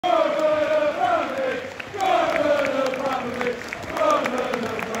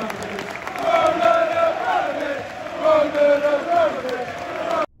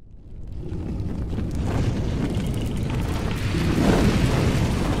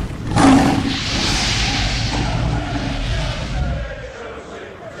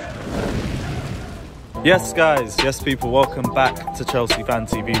Yes guys, yes people, welcome back to Chelsea Fan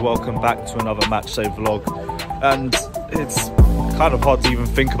TV, welcome back to another matchday vlog. And it's kind of hard to even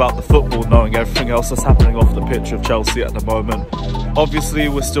think about the football knowing everything else that's happening off the pitch of Chelsea at the moment. Obviously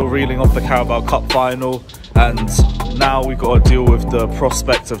we're still reeling off the Carabao Cup final, and now we've got to deal with the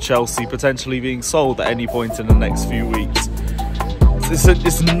prospect of Chelsea potentially being sold at any point in the next few weeks.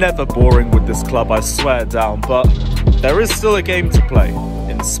 It's never boring with this club, I swear down, but there is still a game to play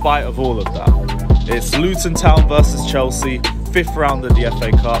in spite of all of that. It's Luton Town versus Chelsea, 5th round of the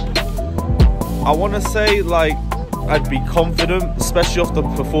FA Cup. I want to say, like, I'd be confident, especially off the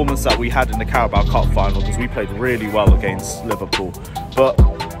performance that we had in the Carabao Cup final, because we played really well against Liverpool. But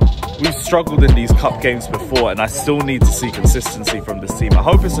we've struggled in these cup games before, and I still need to see consistency from this team. I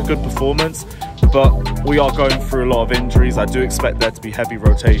hope it's a good performance, but we are going through a lot of injuries. I do expect there to be heavy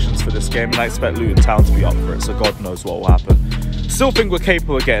rotations for this game, and I expect Luton Town to be up for it, so God knows what will happen. Still think we're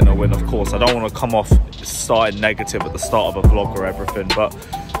capable of getting a win, of course. I don't want to come off starting negative at the start of a vlog or everything, but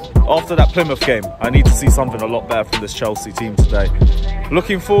after that Plymouth game, I need to see something a lot better from this Chelsea team today.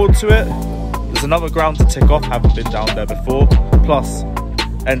 Looking forward to it. There's another ground to tick off, haven't been down there before. Plus,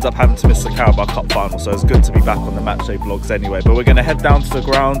 ends up having to miss the Carabao Cup final, so it's good to be back on the matchday vlogs anyway. But we're going to head down to the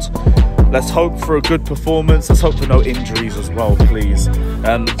ground. Let's hope for a good performance. Let's hope for no injuries as well, please.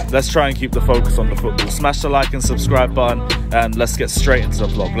 And let's try and keep the focus on the football. Smash the like and subscribe button, and let's get straight into the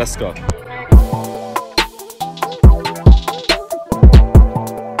vlog. Let's go.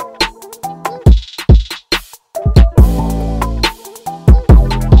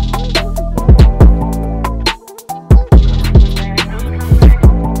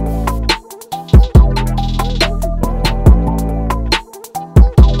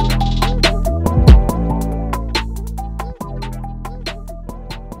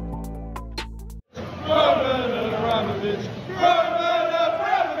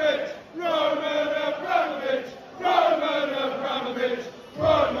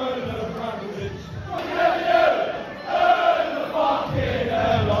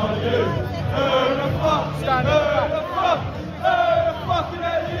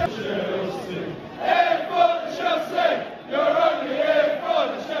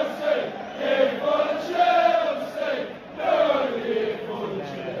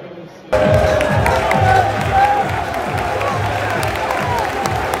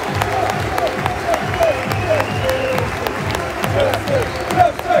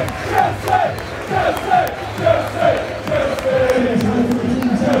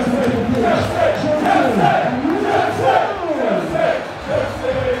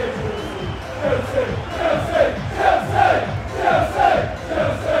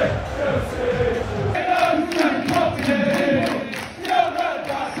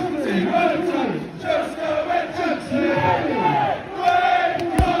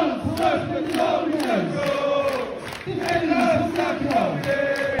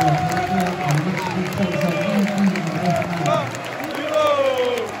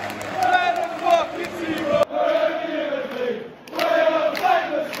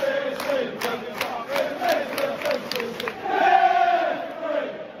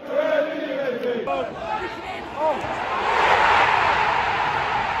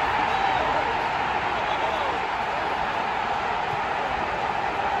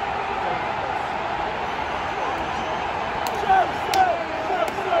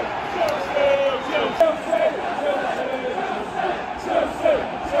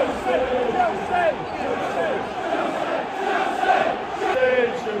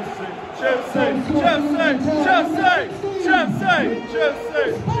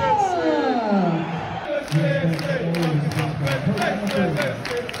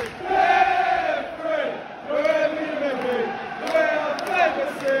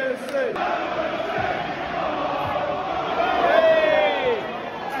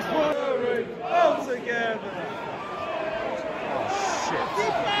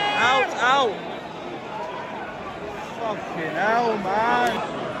 Out! Fucking hell, man!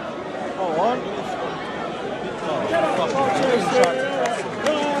 Hold on.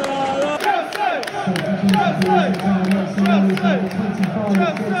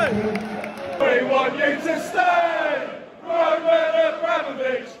 We want you to stay! Werner and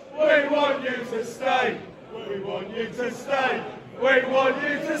we want you to stay! We want you to stay! We want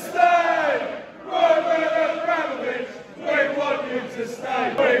you to stay! Werner and we want you to stay!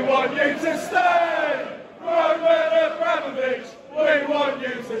 We want you to stay! Werner and we want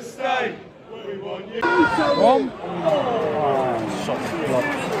you to stay! We want you to stay! One. Oh, shot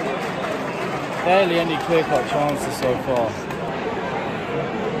blocked. Barely any clear-cut chances so far.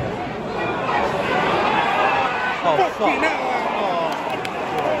 Oh, fuck.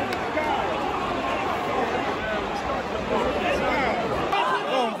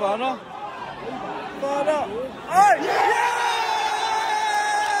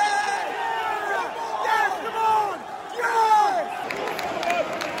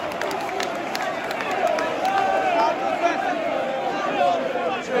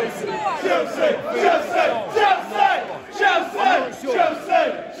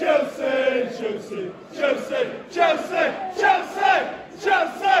 Chelsea, Chelsea, Chelsea, Chelsea, Chelsea,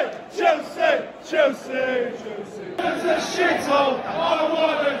 Chelsea, Chelsea, Chelsea, Chelsea. It's a shithole. I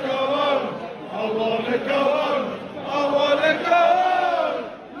wanna go home. I wanna go home. I wanna go home.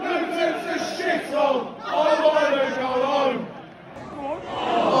 Luton's a shithole. I wanna go home.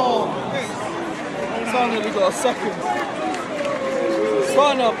 Oh, it's only got a second. It's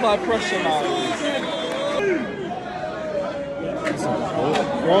trying to apply pressure now.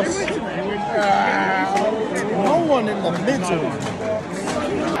 Cross. No one in the middle.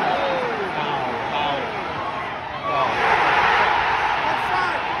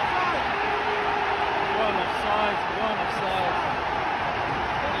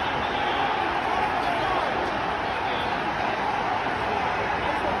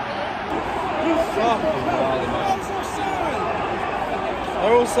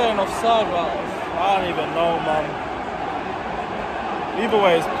 They're all saying offside, but I don't even know, man. Either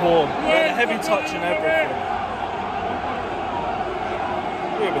way is poor. Heavy touch and everything.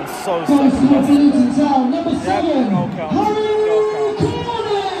 We've been so second. Number 7, Goal count.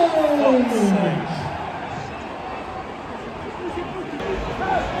 Fuck's sake.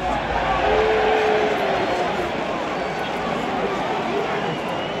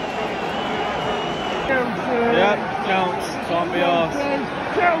 Yep, counts. Can't be arsed.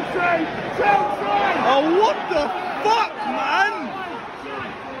 Chelsea, Chelsea. Oh, what the fuck, man?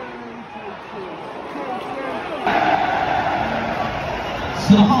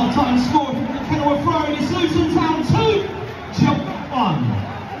 So the half-time score from the Kenilworth Road is Luton Town 2, Chelsea 1.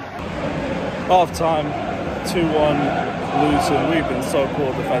 Half-time, 2-1 Luton. We've been so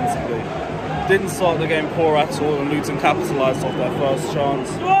poor defensively. Didn't start the game poor at all, and Luton capitalised off their first chance.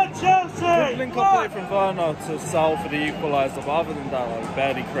 Good link-up play from Werner to Saul for the equaliser, but other than that, like,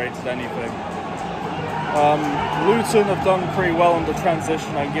 barely created anything. Luton have done pretty well on the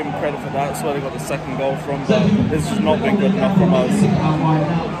transition. I can give them credit for that. That's where they got the second goal from, but it's just not been good enough from us.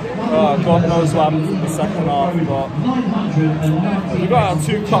 God knows what happens in the second half, but we got our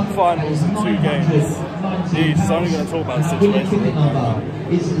 2 cup finals in 2 games. Jeez, it's only going to talk about the situation right now.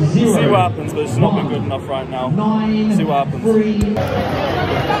 See what happens, but it's not been good enough right now. See what happens.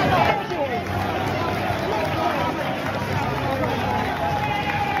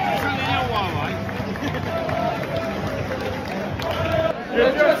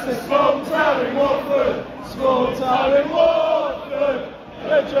 You're just a small town in Watford. Small town in Watford.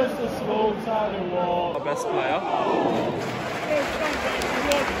 You're just a small town in Watford. Our best player.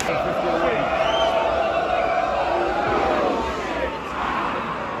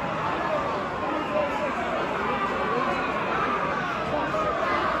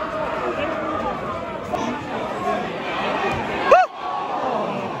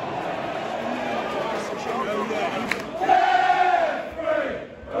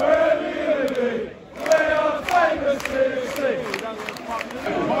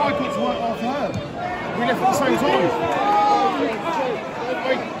 We left at the same time.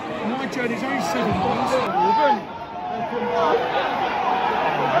 My journey's only 7 months.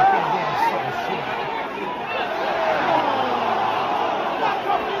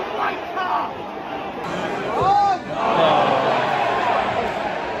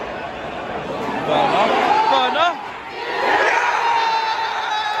 Werner.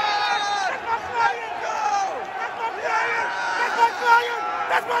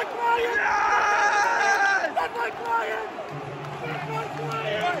 That's my client! That's my client! That's my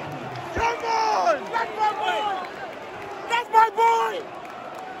client! Come on! That's my boy! That's my boy!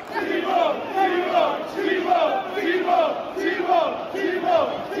 Timo! Timo! Timo! Timo! Timo! Timo!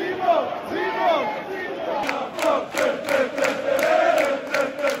 Timo! Timo!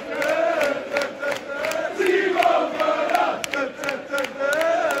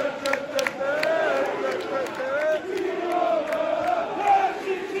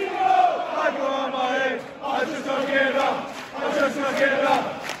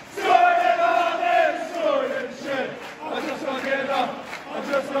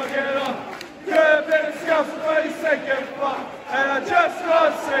 And I just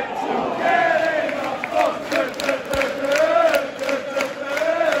got sick to get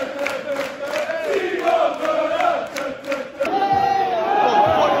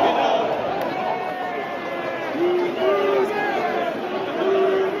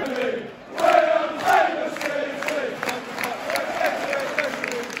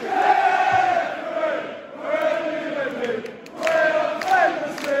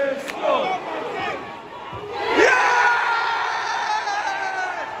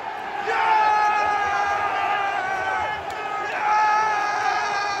Yeah!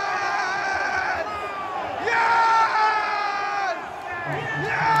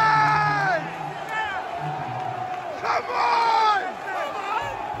 Yes! Come on!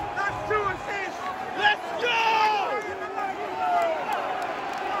 That's 2 assists! Let's go!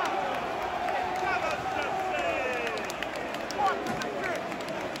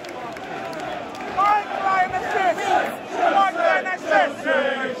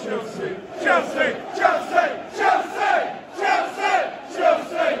 Chelsea! Chelsea! Chelsea! Chelsea! Chelsea!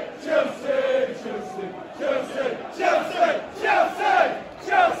 Chelsea! Chelsea! Chelsea! Chelsea! Chelsea!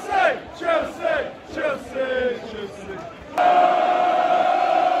 Chelsea! Chelsea! Chelsea! Chelsea! Chelsea!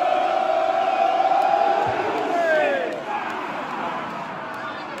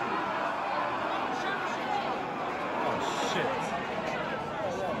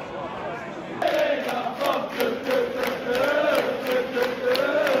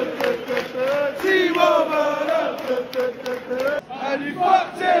 And you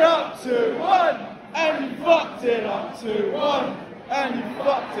fucked it up 2-1, and you fucked it up 2-1, and you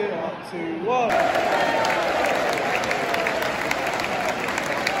fucked it up 2-1.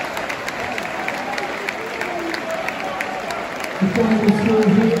 The final score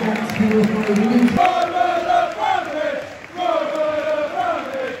here at 0-3.